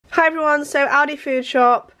Hi everyone, so Aldi food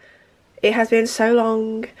shop. It has been so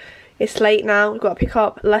long. It's late now. We've got to pick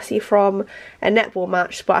up Leslie from a netball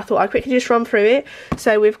match, but I thought I'd quickly just run through it.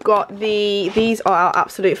 So we've got these are our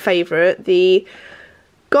absolute favourite, the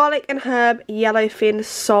garlic and herb yellowfin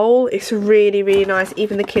sole. It's really, really nice.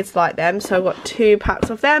 Even the kids like them. So I've got 2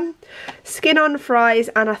 packs of them. Skin on fries,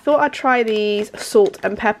 and I thought I'd try these salt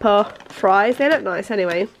and pepper fries. They look nice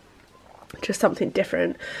anyway. Just something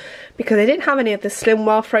different, because they didn't have any of the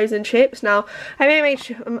Slimwell frozen chips. Now, I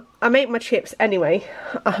make my chips anyway.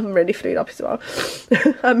 I'm really flued up as well.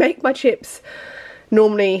 I make my chips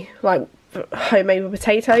normally like homemade with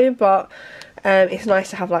potato, but it's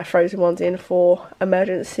nice to have like frozen ones in for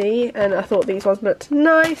emergency. And I thought these ones looked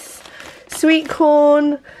nice. Sweet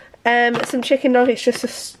corn, some chicken nuggets just to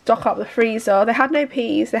stock up the freezer. They had no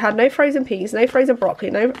peas. They had no frozen peas, no frozen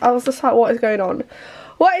broccoli. No, I was just like, what is going on?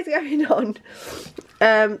 What is going on?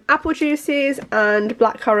 Apple juices and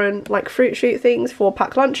blackcurrant, like fruit shoot things for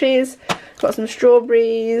packed lunches. Got some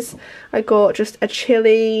strawberries. I got just a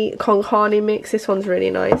chili con carne mix. This one's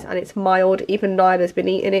really nice and it's mild. Even Nyla's been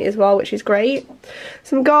eating it as well, which is great.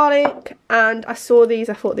 Some garlic, and I saw these.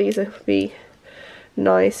 I thought these would be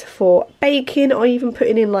nice for baking, or even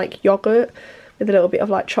putting in like yogurt with a little bit of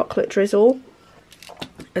like chocolate drizzle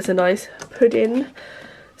as a nice pudding.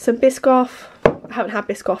 Some Biscoff. I haven't had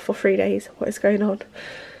Biscoff for 3 days. What is going on?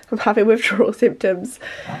 I'm having withdrawal symptoms.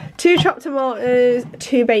 2 chopped tomatoes,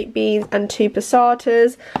 2 baked beans and 2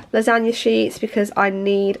 passatas. Lasagna sheets, because I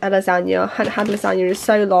need a lasagna. I hadn't had lasagna in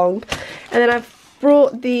so long. And then I've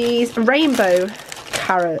brought these rainbow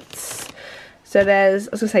carrots. So there's,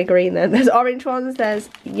 I was going to say green then. There's orange ones, there's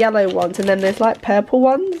yellow ones, and then there's like purple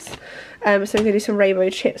ones. So I'm going to do some rainbow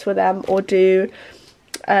chips with them, or do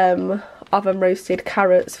oven roasted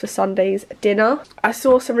carrots for Sunday's dinner. I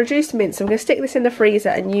saw some reduced mince, so I'm going to stick this in the freezer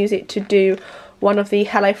and use it to do one of the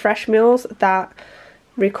HelloFresh meals that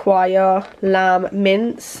require lamb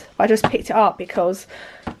mince. I just picked it up because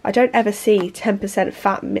I don't ever see 10%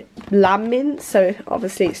 fat lamb mince, so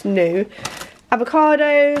obviously it's new.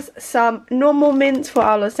 Avocados, some normal mince for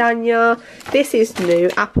our lasagna. This is new,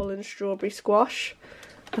 apple and strawberry squash.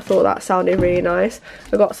 I thought that sounded really nice.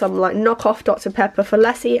 I got some like knockoff Dr. Pepper for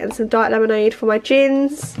Leslie and some diet lemonade for my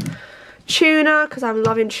gins. Tuna, because I'm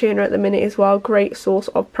loving tuna at the minute as well. Great source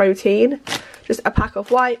of protein. Just a pack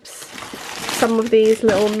of wipes. Some of these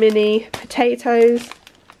little mini potatoes.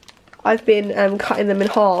 I've been cutting them in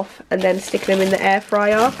half and then sticking them in the air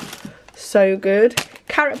fryer. So good.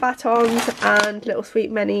 Carrot batons and little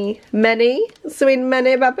sweet mini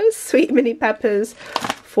peppers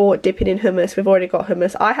for dipping in hummus. We've already got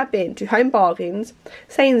hummus. I have been to Home Bargains,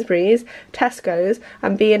 Sainsbury's, Tesco's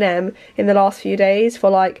and B&M in the last few days for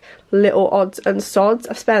like little odds and sods.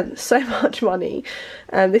 I've spent so much money.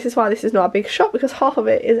 This is why this is not a big shop, because half of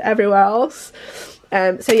it is everywhere else.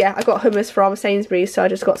 So yeah, I got hummus from Sainsbury's, so I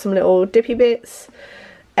just got some little dippy bits.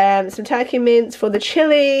 Some turkey mince for the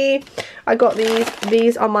chili. I got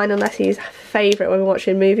these are mine and Leslie's favourite when we're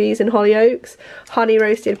watching movies in Hollyoaks. Honey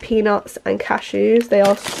roasted peanuts and cashews. They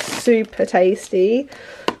are super tasty.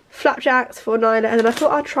 Flapjacks for Nyla, and then I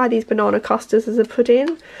thought I'd try these banana custards as a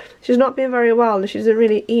pudding. She's not been very well and she doesn't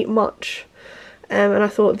really eat much, and I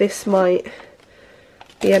thought this might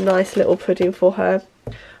be a nice little pudding for her.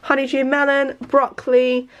 Honeydew melon,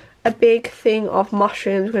 broccoli, a big thing of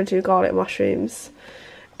mushrooms. We're going to do garlic mushrooms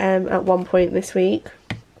at one point this week.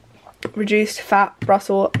 Reduced fat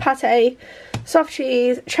Brussels pate, soft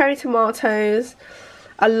cheese, cherry tomatoes,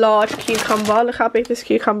 a large cucumber. Look how big this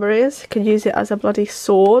cucumber is. You can use it as a bloody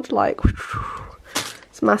sword, like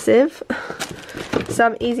it's massive.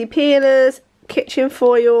 Some easy peelers, kitchen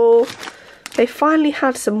foil. They finally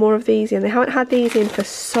had some more of these in. They haven't had these in for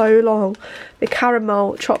so long. The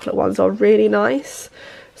caramel chocolate ones are really nice,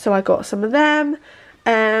 so I got some of them.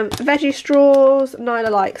 Veggie straws, Nyla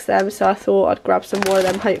likes them, so I thought I'd grab some more of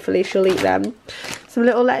them. Hopefully she'll eat them. Some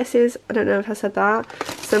little lettuces, I don't know if I said that.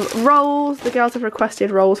 Some rolls, the girls have requested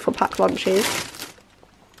rolls for packed lunches.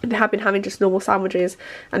 They have been having just normal sandwiches,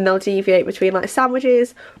 and they'll deviate between like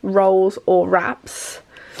sandwiches, rolls or wraps.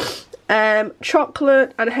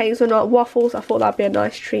 Chocolate and hazelnut waffles, I thought that'd be a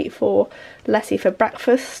nice treat for Leslie for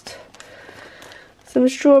breakfast. Some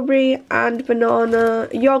strawberry and banana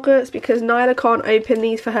yogurts, because Nyla can't open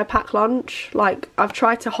these for her packed lunch. Like, I've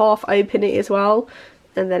tried to half open it as well,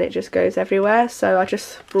 and then it just goes everywhere. So I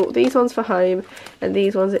just brought these ones for home, and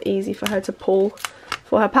these ones are easy for her to pull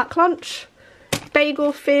for her packed lunch.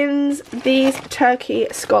 Bagel fins, these turkey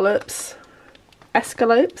scallops,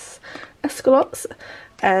 escallops.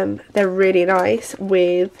 They're really nice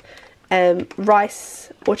with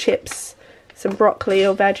rice or chips, some broccoli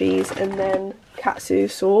or veggies, and then katsu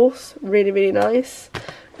sauce, really nice.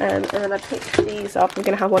 And then I picked these up. I'm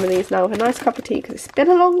going to have one of these now with a nice cup of tea because it's been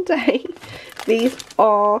a long day. These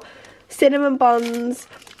are cinnamon buns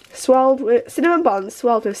swirled with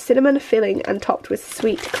cinnamon filling and topped with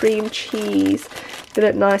sweet cream cheese. They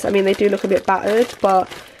look nice. I mean, they do look a bit battered, but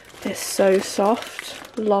they're so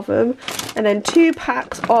soft. Love them. And then 2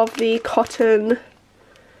 packs of the cotton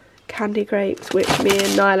candy grapes, which me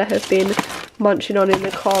and Nyla have been munching on in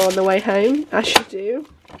the car on the way home, as you do.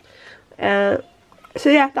 So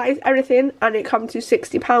yeah, that is everything, and it comes to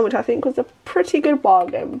 £60, which I think was a pretty good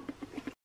bargain.